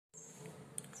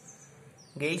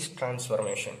Gauge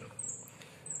transformation.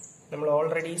 നമ്മൾ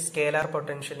already scalar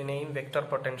പൊട്ടൻഷ്യലിനെയും vector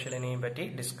പൊട്ടൻഷ്യലിനെയും പറ്റി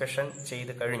discussion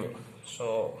ചെയ്ത് കഴിഞ്ഞു. So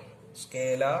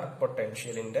scalar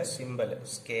പൊട്ടൻഷ്യലിന്റെ symbol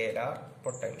scalar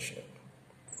potential.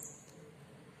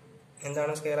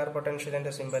 എന്താണ് സ്കേലാർ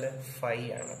പൊട്ടൻഷ്യലിന്റെ സിമ്പൽ? ഫൈ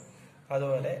ആണ്.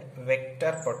 അതുപോലെ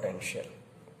വെക്ടർ പൊട്ടൻഷ്യൽ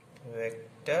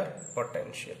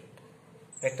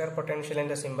വെക്ടർ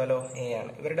പൊട്ടൻഷ്യലിന്റെ സിമ്പലോ എ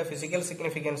ആണ്. ഇവരുടെ ഫിസിക്കൽ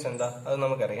സിഗ്നിഫിക്കൻസ് എന്താ അത്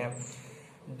നമുക്കറിയാം.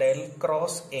 ഡെൽ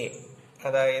ക്രോസ് എ,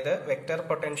 അതായത് വെക്ടർ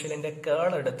പൊട്ടൻഷ്യലിന്റെ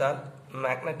കേൾ എടുത്താൽ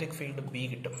മാഗ്നറ്റിക് ഫീൽഡ് ബി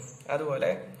കിട്ടും. അതുപോലെ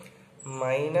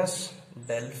minus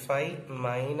del phi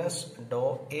minus Dr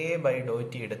A by Dr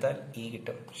T എടുത്താൽ ഇ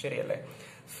കിട്ടും. ശരിയല്ലേ?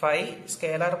 ഫൈ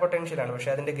സ്കേലാർ പൊട്ടൻഷ്യൽ ആണ്,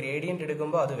 പക്ഷെ അതിന്റെ ഗ്രേഡിയന്റ്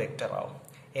എടുക്കുമ്പോൾ അത് വെക്ടർ ആവും.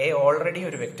 എ ഓൾറെഡി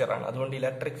ഒരു വെക്ടർ ആണ്, അതുകൊണ്ട്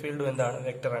ഇലക്ട്രിക് ഫീൽഡും എന്താണ്?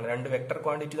 വെക്ടർ ആണ്. രണ്ട് വെക്ടർ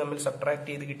ക്വാണ്ടിറ്റി തമ്മിൽ സബ്ട്രാക്ട്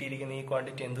ചെയ്ത് കിട്ടിയിരിക്കുന്ന ഈ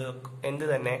ക്വാണ്ടിറ്റി എന്ത്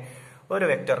തന്നെ? ഒരു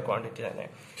വെക്ടർ ക്വാണ്ടിറ്റി തന്നെ.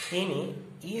 ഇനി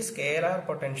ഈ സ്കേലാർ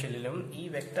പൊട്ടൻഷ്യലിലും ഈ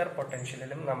വെക്ടർ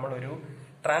പൊട്ടൻഷ്യലിലും നമ്മളൊരു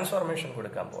ട്രാൻസ്ഫോർമേഷൻ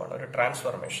കൊടുക്കാൻ പോവാണ്. ഒരു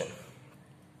ട്രാൻസ്ഫോർമേഷൻ.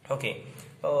 ഓക്കെ,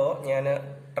 അപ്പോൾ ഞാൻ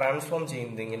ട്രാൻസ്ഫോം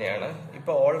ചെയ്യുന്നത് ഇങ്ങനെയാണ്.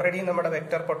 ഇപ്പോൾ ഓൾറെഡി നമ്മുടെ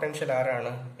വെക്ടർ പൊട്ടൻഷ്യൽ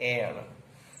ആരാണ്? എ ആണ്.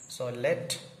 So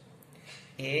let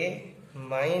A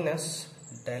minus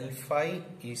del phi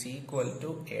is equal to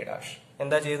A dash.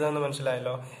 എന്താ ചെയ്തതെന്ന്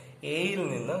മനസ്സിലായല്ലോ? എയിൽ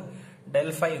നിന്ന് ഡെൽ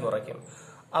ഫൈ കുറയ്ക്കും,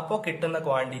 അപ്പോൾ കിട്ടുന്ന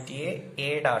ക്വാണ്ടിറ്റിയെ എ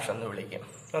ഡാഷ് എന്ന് വിളിക്കും.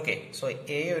 ഓക്കെ, സോ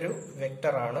എ ഒരു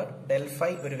വെക്ടർ ആണ്, ഡെൽ ഫൈ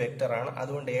ഒരു വെക്ടർ ആണ്,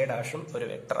 അതുകൊണ്ട് എ ഡാഷും ഒരു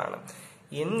വെക്ടർ ആണ്.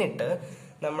 എന്നിട്ട്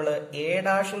നമ്മൾ എ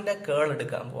ഡാഷിന്റെ കേൾ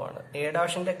എടുക്കാൻ പോവാണ്. എ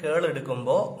ഡാഷിന്റെ കേൾ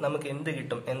എടുക്കുമ്പോൾ നമുക്ക് എന്ത്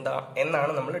കിട്ടും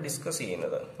എന്നാണ് നമ്മൾ ഡിസ്കസ്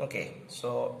ചെയ്യുന്നത്. Okay, so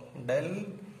del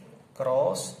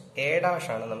cross A dash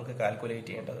ആണ് നമുക്ക് കാൽക്കുലേറ്റ്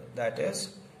ചെയ്യേണ്ടത്. That is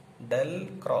del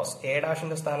cross A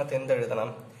ഡാഷിന്റെ സ്ഥാനത്ത് എന്ത് എഴുതണം?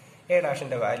 എ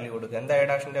ഡാഷിന്റെ വാല്യൂ കൊടുക്കുക. എന്താ A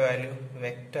ഡാഷിന്റെ value?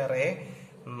 Vector A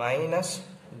minus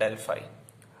del phi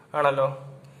ആണല്ലോ.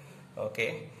 Okay,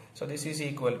 so this is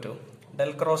equal to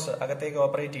del cross അകത്തേക്ക്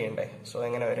ഓപ്പറേറ്റ് ചെയ്യണ്ടേ. സോ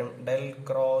എങ്ങനെ വരും? Del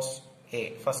cross A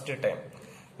first time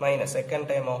minus second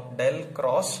ടൈമോ del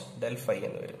cross del phi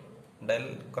എന്ന് വരും. ഡെൽ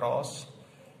ക്രോസ്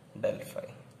ഡെൽ ഫൈ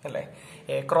അല്ലേ?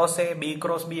 A cross A B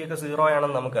cross B ഒക്കെ 0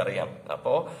 ആണെന്ന് നമുക്കറിയാം.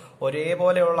 അപ്പോ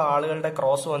ഒരേപോലെയുള്ള ആളുകളുടെ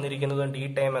ക്രോസ് വന്നിരിക്കുന്നത് കൊണ്ട് ഈ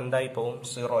ടൈം എന്തായി പോവും?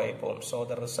 0 ആയി പോവും. So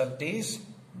the result is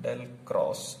del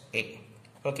cross A.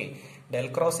 Okay, del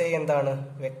cross A എന്താണ്?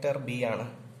 വെക്ടർ ബി ആണ്.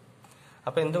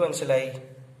 അപ്പൊ എന്ത് മനസ്സിലായി?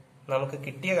 നമുക്ക്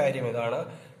കിട്ടിയ കാര്യം ഇതാണ്.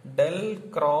 ഡെൽ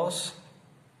ക്രോസ്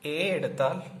എ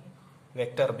എടുത്താൽ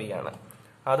വെക്ടർ ബി ആണ്.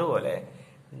 അതുപോലെ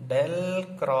ഡെൽ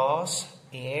ക്രോസ്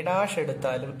എ ഡാഷ്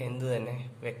എടുത്താലും എന്ത് തന്നെ?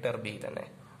 വെക്ടർ ബി തന്നെ.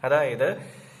 അതായത്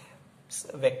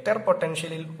വെക്ടർ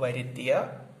പൊട്ടൻഷ്യലിൽ വരുത്തിയ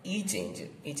ഈ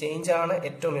ചേഞ്ച് ആണ്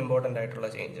ഏറ്റവും ഇമ്പോർട്ടന്റ് ആയിട്ടുള്ള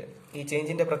ചേഞ്ച്. ഈ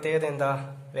ചേഞ്ചിന്റെ പ്രത്യേകത എന്താ?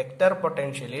 വെക്ടർ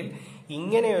പൊട്ടൻഷ്യലിൽ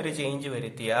ഇങ്ങനെ ഒരു ചേഞ്ച്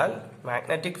വരുത്തിയാൽ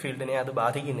മാഗ്നറ്റിക് ഫീൽഡിനെ അത്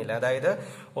ബാധിക്കുന്നില്ല. അതായത്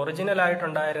ഒറിജിനൽ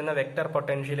ആയിട്ടുണ്ടായിരുന്ന വെക്ടർ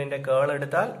പൊട്ടൻഷ്യലിന്റെ കേൾ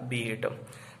എടുത്താൽ ബി കിട്ടും,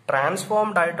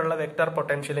 ട്രാൻസ്ഫോംഡ് ആയിട്ടുള്ള വെക്ടർ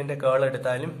പൊട്ടൻഷ്യലിന്റെ കേൾ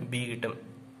എടുത്താലും ബി കിട്ടും.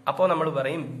 അപ്പോൾ നമ്മൾ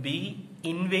പറയും ബി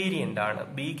ഇൻവേരിയന്റ് ആണ്.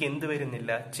 ബിക്ക് എന്ത്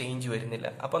വരുന്നില്ല? ചേഞ്ച് വരുന്നില്ല.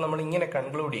 അപ്പോൾ നമ്മൾ ഇങ്ങനെ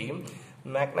കൺക്ലൂഡ് ചെയ്യും,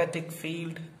 magnetic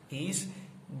field is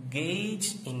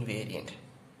gauge invariant.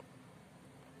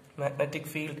 Magnetic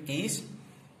field is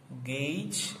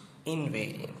gauge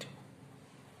invariant.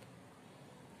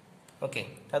 Okay,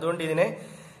 അതുകൊണ്ട് ഇതിനെ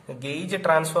ഗേജ്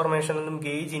ട്രാൻസ്ഫോർമേഷൻ എന്നും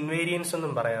ഗേജ് ഇൻവേരിയൻസ്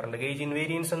എന്നും പറയാറുണ്ട്. ഗേജ്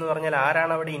ഇൻവേരിയൻസ് എന്ന് പറഞ്ഞാൽ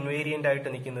ആരാണ് അവിടെ ഇൻവേരിയന്റ് ആയിട്ട്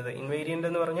നിൽക്കുന്നത്? ഇൻവേരിയന്റ്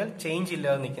എന്ന് പറഞ്ഞാൽ ചേഞ്ച്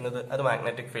ഇല്ലാതെ നിൽക്കുന്നത്, അത്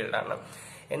മാഗ്നറ്റിക് ഫീൽഡ് ആണ്.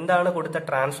 എന്താണ് കൊടുത്ത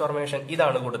ട്രാൻസ്ഫോർമേഷൻ?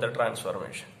 ഇതാണ് കൊടുത്ത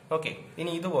ട്രാൻസ്ഫോർമേഷൻ. ഓക്കെ,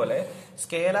 ഇനി ഇതുപോലെ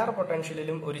സ്കേലാർ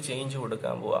പൊട്ടൻഷ്യലിലും ഒരു ചേഞ്ച്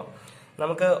കൊടുക്കാൻ പോവാം.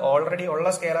 നമുക്ക് ഓൾറെഡി ഉള്ള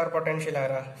സ്കേലാർ പൊട്ടൻഷ്യൽ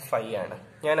ആരാ? ഫൈ ആണ്.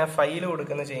 ഞാൻ ആ ഫൈയിൽ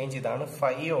കൊടുക്കുന്ന ചേഞ്ച് ഇതാണ്.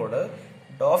 ഫൈയോട്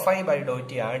ഡോ phi by Dr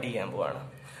T add ചെയ്യാൻ പോവാണ്.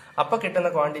 അപ്പൊ കിട്ടുന്ന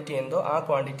ക്വാണ്ടിറ്റി എന്തോ ആ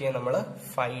ക്വാണ്ടിറ്റിയെ നമ്മൾ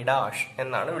ഫൈ ഡാഷ്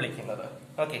എന്നാണ് വിളിക്കുന്നത്.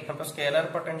 ഓക്കെ, അപ്പൊ സ്കേലാർ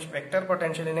പൊട്ടൻഷ്യൽ വെക്ടർ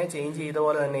പൊട്ടൻഷ്യലിനെ ചേഞ്ച് ചെയ്ത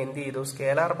പോലെ തന്നെ എന്ത് ചെയ്തു?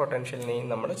 സ്കേലാർ പൊട്ടൻഷ്യലിനെയും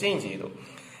നമ്മൾ ചേഞ്ച് ചെയ്തു.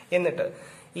 എന്നിട്ട്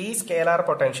ഈ സ്കേലാർ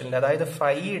പൊട്ടൻഷ്യലിന്റെ, അതായത്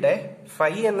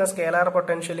ഫൈ എന്ന സ്കേലാർ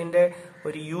പൊട്ടൻഷ്യലിന്റെ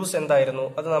ഒരു യൂസ് എന്തായിരുന്നു?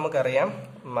 അത് നമുക്കറിയാം.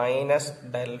 Minus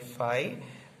del phi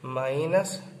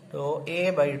minus Dr A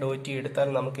by Dr T എടുത്താൽ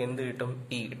നമുക്ക് എന്ത് കിട്ടും?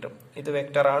 ഇ കിട്ടും. ഇത്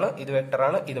വെക്ടർ ആണ്, ഇത് വെക്ടർ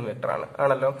ആണ്, ഇതും വെക്ടർ ആണ്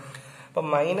ആണല്ലോ. അപ്പൊ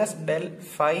minus del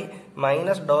phi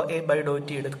minus Dr A by Dr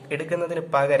T എടുക്കുന്നതിന്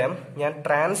പകരം ഞാൻ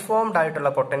ട്രാൻസ്ഫോംഡ്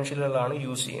ആയിട്ടുള്ള പൊട്ടൻഷ്യലുകളാണ്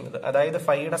യൂസ് ചെയ്യുന്നത്. അതായത്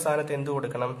ഫൈയുടെ സ്ഥാനത്ത് എന്ത്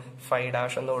കൊടുക്കണം? ഫൈ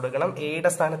ഡാഷ് എന്ന് കൊടുക്കണം.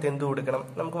 എയുടെ സ്ഥാനത്ത് എന്ത് കൊടുക്കണം?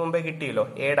 നമുക്ക് മുമ്പേ കിട്ടിയല്ലോ,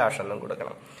 എ ഡാഷ് എന്നും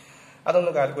കൊടുക്കണം.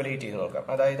 അതൊന്ന് കാൽക്കുലേറ്റ് ചെയ്ത് നോക്കാം.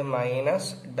 അതായത്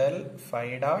minus del phi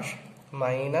dash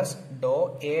minus Dr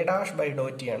A dash by Dr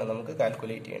T ആണ് നമുക്ക്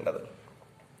കാൽക്കുലേറ്റ് ചെയ്യേണ്ടത്.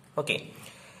 Okay,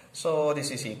 so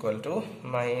this is equal to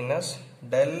minus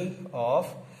del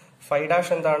of phi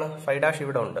dash എന്താണ്? ഫൈ ഡാഷ്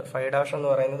ഇവിടെ ഉണ്ട്. ഫൈ ഡാഷ് എന്ന്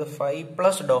പറയുന്നത് phi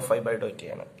plus Dr phi by Dr T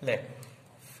ആണ് അല്ലെ?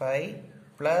 Phi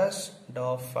plus Dr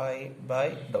phi by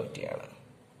Dr T ആണ്.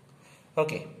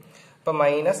 ഓക്കെ, അപ്പൊ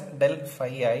മൈനസ് ഡെൽ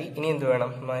ഫൈ ആയി. ഇനി എന്ത്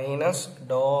വേണം? Minus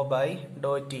Dr by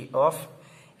Dr T of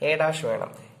A dash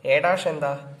വേണം. എ ഡാഷ്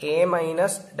എന്താ? എ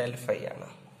മൈനസ് ഡെൽ ഫൈ ആണ്.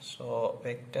 So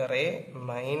vector A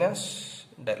minus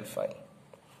del phi.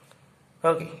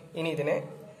 Okay, ഇനി ഇതിനെ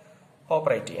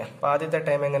ഓപ്പറേറ്റ് ചെയ്യാം. അപ്പൊ ആദ്യത്തെ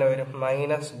ടൈം എങ്ങനെ വരും?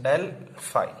 Minus del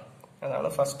phi. അതാണ്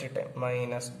first time.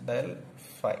 Minus del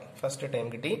phi first time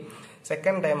കിട്ടി.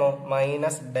 Second ടൈമോ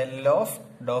minus del of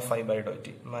Dr phi by Dr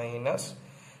T. Minus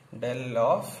del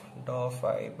of Dr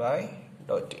phi by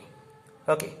Dr T.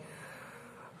 Okay,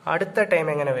 അടുത്ത ടൈം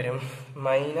എങ്ങനെ വരും?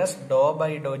 Minus Dr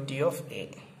by Dr T of A.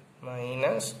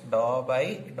 Minus Dr by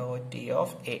Dr T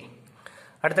of A.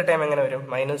 അടുത്ത time എങ്ങനെ വരും?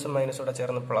 മൈനസും മൈനസും കൂടെ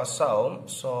ചേർന്ന് plus ആവും.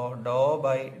 So Dr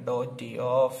by Dr T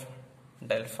of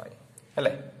del phi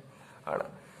അല്ലേ? ആണ്.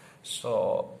 സോ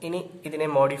ഇനി ഇതിനെ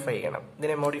മോഡിഫൈ ചെയ്യണം.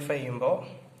 ഇതിനെ മോഡിഫൈ ചെയ്യുമ്പോൾ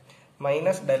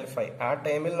മൈനസ് ഡെൽ ഫൈ, ആ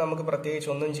ടൈമിൽ നമുക്ക് പ്രത്യേകിച്ച്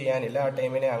ഒന്നും ചെയ്യാനില്ല. ആ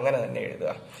ടൈമിനെ അങ്ങനെ തന്നെ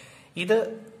എഴുതുക. ഇത്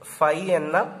ഫൈ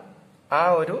എന്ന ആ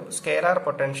ഒരു സ്കേലാർ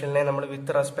പൊട്ടൻഷ്യലിനെ നമ്മൾ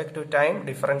with respect to time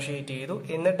differentiate ചെയ്തു.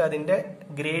 എന്നിട്ട് അതിന്റെ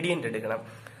ഗ്രേഡിയന്റ് എടുക്കണം.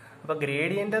 അപ്പൊ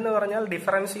ഗ്രേഡിയന്റ് എന്ന് പറഞ്ഞാൽ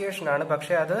ഡിഫറൻസിയേഷൻ ആണ്,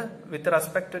 പക്ഷെ അത് വിത്ത്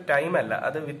റെസ്പെക്ട് ടു ടൈം അല്ല,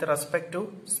 അത് വിത്ത് റെസ്പെക്ട് ടു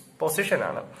പൊസിഷൻ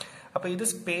ആണ്. അപ്പൊ ഇത്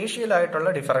സ്പേഷ്യൽ ആയിട്ടുള്ള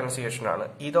ഡിഫറൻസിയേഷൻ ആണ്.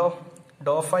 ഇതോ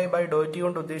ഡോ ഫൈ ബൈ ഡോ ടി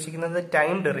കൊണ്ട് ഉദ്ദേശിക്കുന്നത്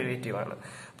ടൈം ഡെറിവേറ്റീവ് ആണ്.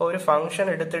 അപ്പൊ ഒരു ഫംഗ്ഷൻ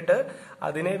എടുത്തിട്ട്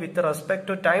അതിനെ with respect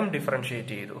to time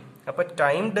differentiate ചെയ്തു. അപ്പൊ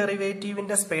ടൈം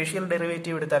ഡെറിവേറ്റീവിന്റെ സ്പേഷ്യൽ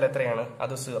ഡെറിവേറ്റീവ് എടുത്താൽ എത്രയാണ്?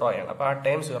 അത് 0 ആണ്. അപ്പൊ ആ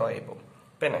ടൈം 0 ആയി പോകും.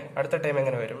 പിന്നെ അടുത്ത ടൈം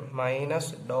എങ്ങനെ വരും?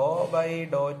 Minus Dr by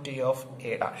Dr T of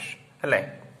A dash അല്ലേ?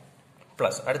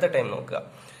 പ്ലസ് അടുത്ത ടൈം നോക്കുക,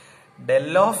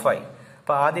 ഡെൽ ഓഫ് ഫൈ.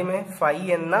 അപ്പൊ ആദ്യമേ ഫൈ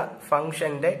എന്ന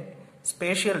ഫംഗ്ഷന്റെ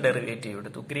സ്പേഷ്യൽ ഡെറിവേറ്റീവ്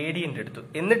എടുത്തു, ഗ്രേഡിയന്റ് എടുത്തു,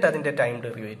 എന്നിട്ട് അതിന്റെ ടൈം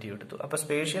ഡെറിവേറ്റീവ് എടുത്തു. അപ്പൊ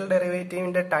സ്പേഷ്യൽ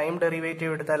ഡെറിവേറ്റീവിന്റെ ടൈം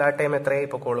ഡെറിവേറ്റീവ് എടുത്താൽ ആ ടൈം എത്രയായി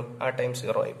പോയിക്കോളും? ആ ടൈം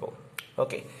 0 ആയി പോകും.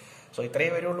 ഓക്കെ, സോ ഇത്രയേ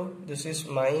വരുള്ളൂ. This is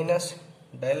minus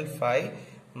del phi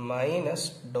minus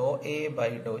Dr A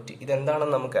by Dr T.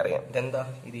 ഇതെന്താണെന്ന് നമുക്കറിയാം. ഇതെന്താ?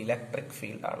 ഇത് ഇലക്ട്രിക്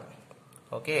ഫീൽഡ് ആണ്.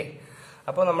 ഓക്കെ,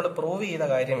 അപ്പോൾ നമ്മൾ പ്രൂവ് ചെയ്ത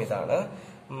കാര്യം ഇതാണ്.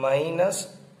 Minus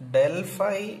del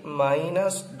phi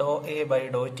minus Dr A by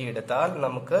Dr T എടുത്താൽ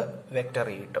നമുക്ക് വെക്ടർ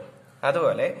ഇ കിട്ടും.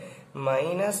 അതുപോലെ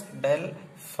minus del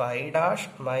phi dash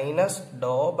minus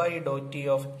Dr by Dr T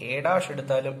of A dash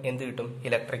എടുത്താലും എന്ത് കിട്ടും?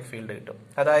 ഇലക്ട്രിക് ഫീൽഡ് കിട്ടും.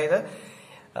 അതായത്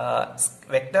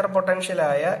വെക്ടർ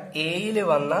പൊട്ടൻഷ്യലായ എയിൽ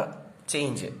വന്ന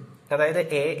ചേഞ്ച്, അതായത്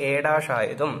എ ഡാഷ്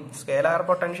ആയതും സ്കേലാർ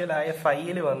പൊട്ടൻഷ്യലായ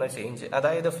ഫൈയിൽ വന്ന ചേഞ്ച്,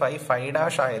 അതായത് ഫൈ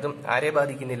ഡാഷ് ആയതും ആരെ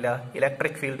ബാധിക്കുന്നില്ല?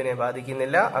 ഇലക്ട്രിക് ഫീൽഡിനെ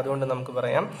ബാധിക്കുന്നില്ല. അതുകൊണ്ട് നമുക്ക്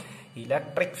പറയാം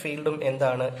ഇലക്ട്രിക് ഫീൽഡും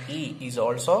എന്താണ്? E is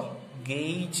also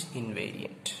gauge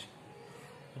invariant.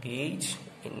 Gauge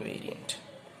invariant.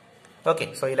 Okay,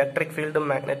 so electric ഫീൽഡും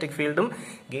മാഗ്നറ്റിക് ഫീൽഡും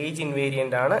ഗേജ്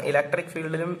ഇൻവേരിയന്റ് ആണ്. ഇലക്ട്രിക്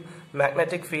ഫീൽഡിലും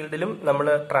മാഗ്നറ്റിക് ഫീൽഡിലും നമ്മൾ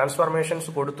ട്രാൻസ്ഫോർമേഷൻസ്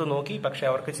കൊടുത്തു നോക്കി, പക്ഷെ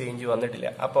അവർക്ക് ചേഞ്ച് വന്നിട്ടില്ല.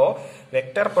 അപ്പോ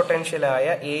വെക്ടർ പൊട്ടൻഷ്യലായ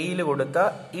എയിൽ കൊടുത്ത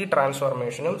ഈ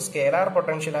ട്രാൻസ്ഫോർമേഷനും സ്കേലാർ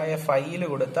പൊട്ടൻഷ്യലായ ഫൈയിൽ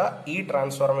കൊടുത്ത ഈ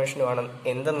ട്രാൻസ്ഫോർമേഷനുമാണ്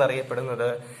എന്തെന്നറിയപ്പെടുന്നത്?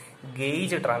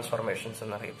 ഗേജ് ട്രാൻസ്ഫോർമേഷൻസ്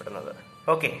എന്നറിയപ്പെടുന്നത്.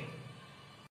 ഓക്കെ.